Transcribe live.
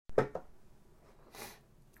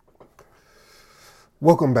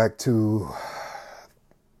Welcome back to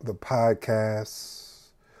the podcast.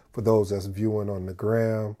 For those that's viewing on the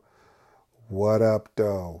gram, what up,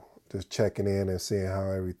 though? Just checking in and seeing how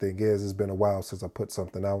everything is. It's been a while since I put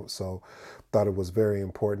something out, so thought it was very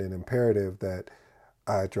important and imperative that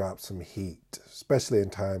I drop some heat, especially in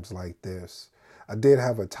times like this. I did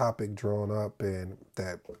have a topic drawn up and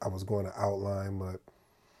that I was going to outline, but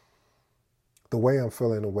the way I'm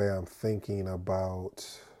feeling, the way I'm thinking about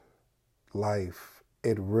life,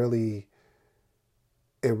 it's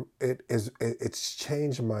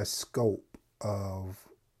changed my scope of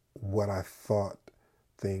what I thought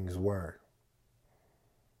things were.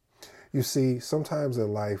 You see, sometimes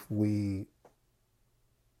in life we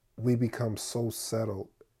become so settled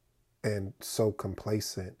and so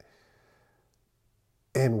complacent,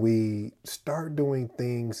 and we start doing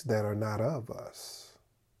things that are not of us.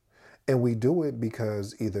 And we do it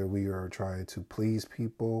because either we are trying to please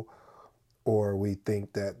people or we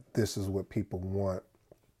think that this is what people want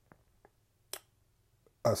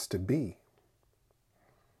us to be.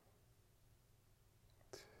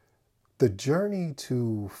 The journey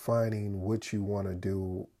to finding what you want to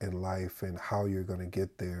do in life and how you're going to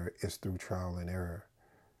get there is through trial and error.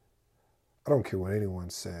 I don't care what anyone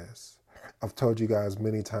says. I've told you guys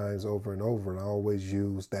many times over and over, and I always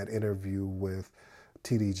use that interview with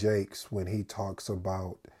T.D. Jakes when he talks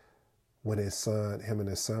about when him and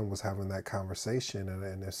his son was having that conversation,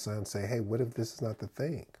 and his son say, hey, what if this is not the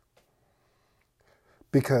thing?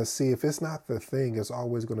 Because, see, if it's not the thing, it's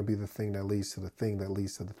always going to be the thing that leads to the thing that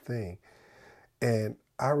leads to the thing. And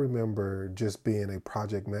I remember just being a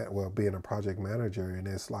project manager, and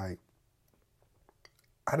it's like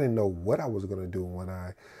I didn't know what I was going to do when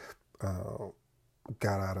I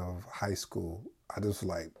got out of high school. I just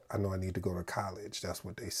like, I know I need to go to college. That's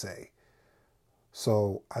what they say.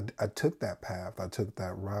 So I took that path. I took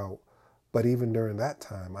that route. But even during that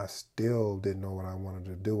time, I still didn't know what I wanted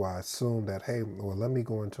to do. I assumed that, hey, well, let me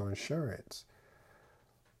go into insurance.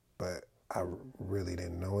 But I really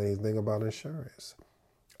didn't know anything about insurance.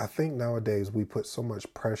 I think nowadays we put so much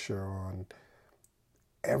pressure on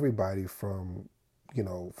everybody from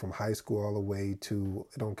high school all the way to,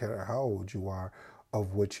 I don't care how old you are,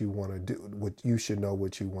 of what you want to do, what you should know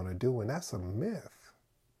what you want to do. And that's a myth.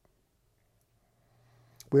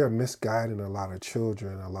 We are misguiding a lot of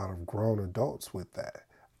children, a lot of grown adults with that.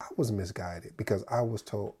 I was misguided because I was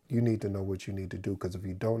told you need to know what you need to do, because if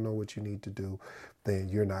you don't know what you need to do, then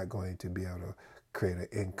you're not going to be able to create an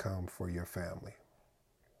income for your family.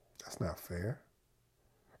 That's not fair.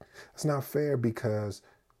 It's not fair because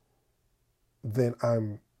then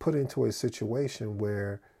I'm put into a situation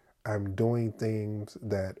where I'm doing things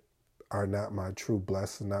that are not my true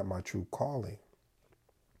blessing, not my true calling.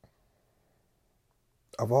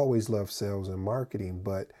 I've always loved sales and marketing,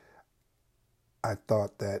 but I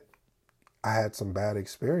thought that I had some bad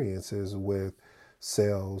experiences with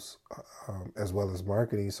sales as well as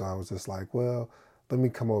marketing. So I was just like, well, let me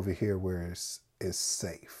come over here where it's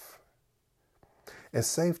safe. And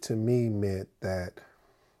safe to me meant that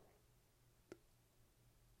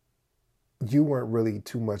you weren't really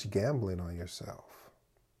too much gambling on yourself.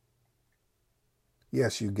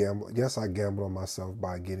 Yes, you gamble. Yes, I gambled on myself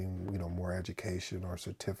by getting, more education or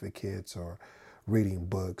certificates or reading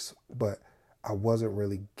books, but I wasn't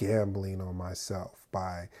really gambling on myself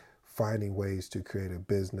by finding ways to create a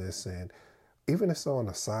business, and even if it's on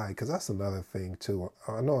the side, because that's another thing too.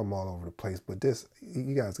 I know I'm all over the place, but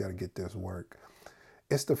you guys got to get this work.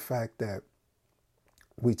 It's the fact that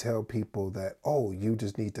we tell people that, oh, you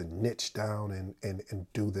just need to niche down and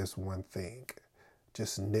do this one thing.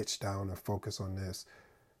 Just niche down and focus on this.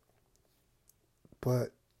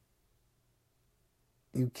 But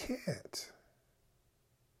you can't.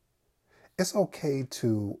 It's okay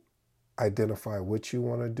to identify what you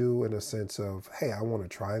want to do in a sense of, hey, I want to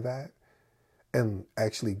try that, and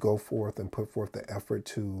actually go forth and put forth the effort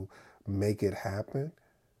to make it happen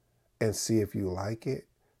and see if you like it.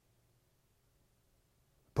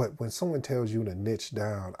 But when someone tells you to niche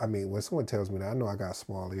down, when someone tells me that, I know I got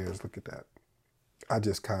small ears, look at that. I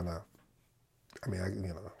just kind of,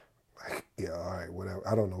 yeah, all right, whatever.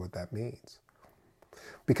 I don't know what that means.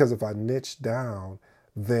 Because if I niche down,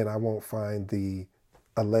 then I won't find the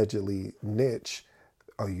allegedly niche,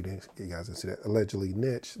 you guys didn't see that, allegedly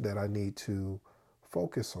niche that I need to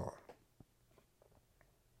focus on.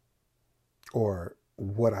 Or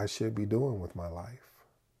what I should be doing with my life.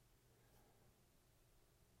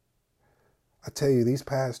 I tell you, these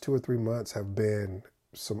past 2 or 3 months have been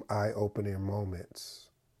some eye-opening moments,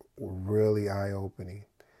 really eye-opening.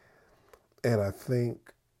 And I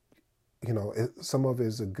think, some of it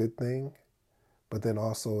is a good thing, but then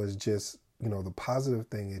also it's just the positive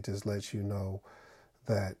thing, it just lets you know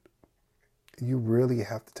that you really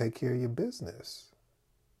have to take care of your business.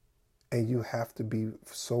 And you have to be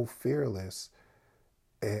so fearless.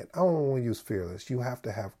 And I don't want to use fearless. You have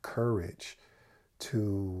to have courage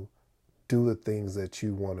to do the things that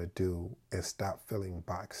you want to do and stop feeling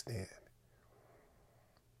boxed in.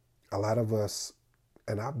 A lot of us,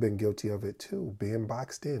 and I've been guilty of it too, being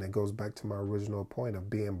boxed in. It goes back to my original point of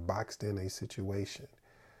being boxed in a situation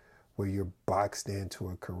where you're boxed into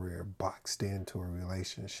a career, boxed into a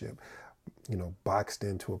relationship, boxed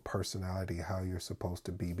into a personality, how you're supposed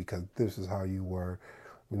to be, because this is how you were,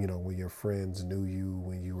 when your friends knew you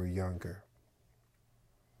when you were younger.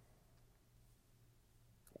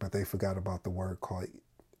 But they forgot about the word called,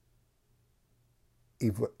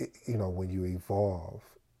 when you evolve.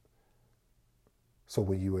 So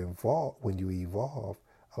when you evolve,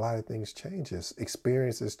 a lot of things changes.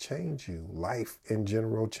 Experiences change you. Life in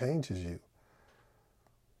general changes you.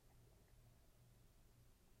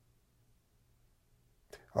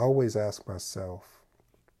 I always ask myself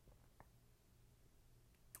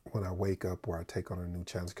when I wake up or I take on a new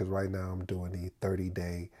challenge, because right now I'm doing the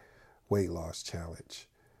 30-day weight loss challenge.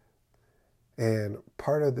 And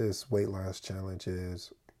part of this weight loss challenge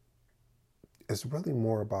is it's really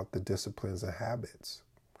more about the disciplines and habits.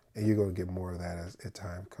 And you're going to get more of that as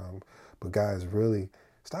time comes. But guys, really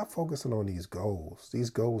stop focusing on these goals. These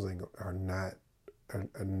goals are not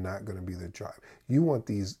going to be the drive. You want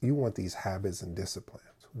these habits and disciplines.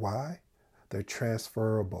 Why? They're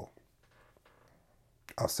transferable.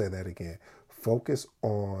 I'll say that again. Focus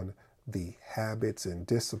on the habits and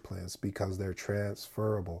disciplines because they're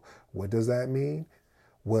transferable. What does that mean?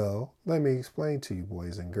 Well, let me explain to you,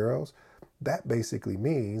 boys and girls. That basically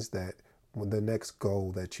means that when the next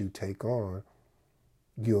goal that you take on,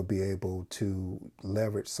 you'll be able to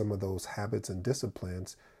leverage some of those habits and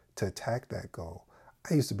disciplines to attack that goal.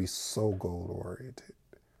 I used to be so goal oriented.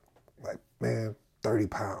 Like, man, 30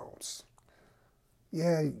 pounds.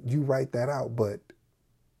 Yeah, you write that out, but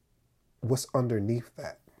what's underneath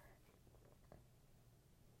that?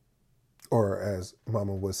 Or as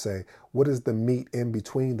Mama would say, what is the meat in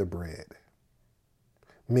between the bread?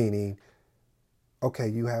 Meaning, okay,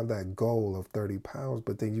 you have that goal of 30 pounds,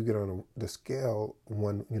 but then you get on the scale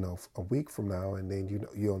a week from now, and then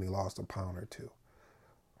you only lost a pound or two.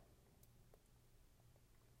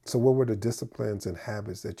 So what were the disciplines and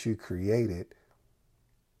habits that you created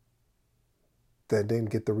that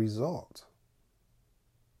didn't get the result?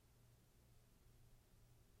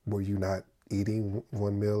 Were you not eating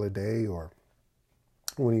one meal a day, or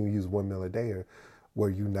I wouldn't even use 1 meal a day, or were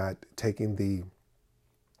you not taking the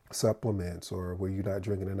supplements, or were you not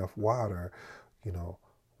drinking enough water?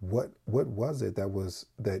 What was it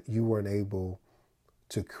that you weren't able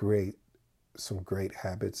to create some great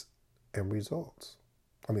habits and results?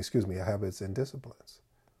 Habits and disciplines.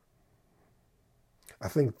 I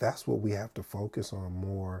think that's what we have to focus on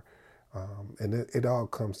more. And it all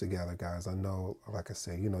comes together, guys. I know, like I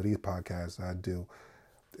say, these podcasts I do,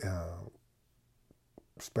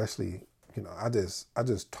 especially, I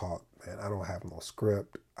just talk, man. I don't have no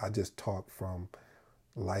script. I just talk from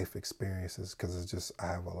life experiences because I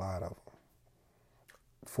have a lot of them,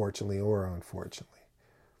 fortunately or unfortunately.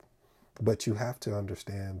 But you have to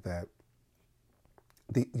understand that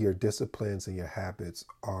your disciplines and your habits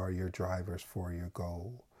are your drivers for your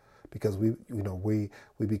goal. Because we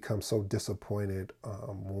become so disappointed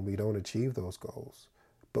when we don't achieve those goals,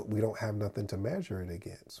 but we don't have nothing to measure it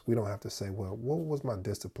against. We don't have to say, well, what was my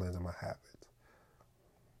disciplines and my habits?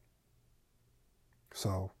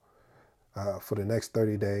 So for the next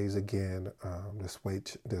 30 days, again, this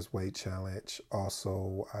weight challenge.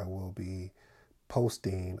 Also, I will be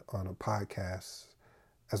posting on a podcast,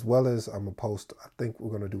 as well as I'm gonna post. I think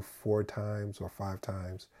we're gonna do 4 times or 5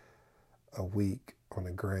 times a week on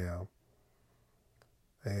the gram,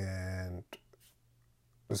 and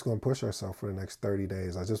just going to push ourselves for the next 30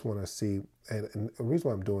 days. I just want to see, and the reason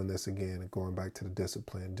why I'm doing this again, going back to the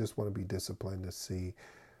discipline, just want to be disciplined to see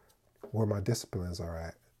where my disciplines are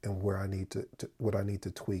at and where I need to what I need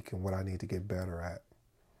to tweak and what I need to get better at.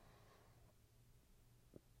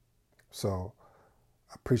 So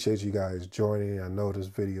I appreciate you guys joining. I know this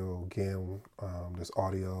video, again, this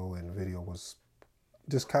audio and video was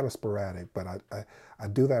just kind of sporadic, but I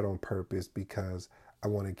do that on purpose because I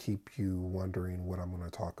want to keep you wondering what I'm going to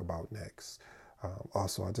talk about next.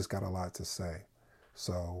 Also, I just got a lot to say.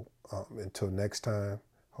 So until next time,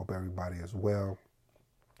 hope everybody is well,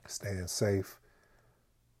 staying safe.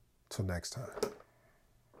 Till next time.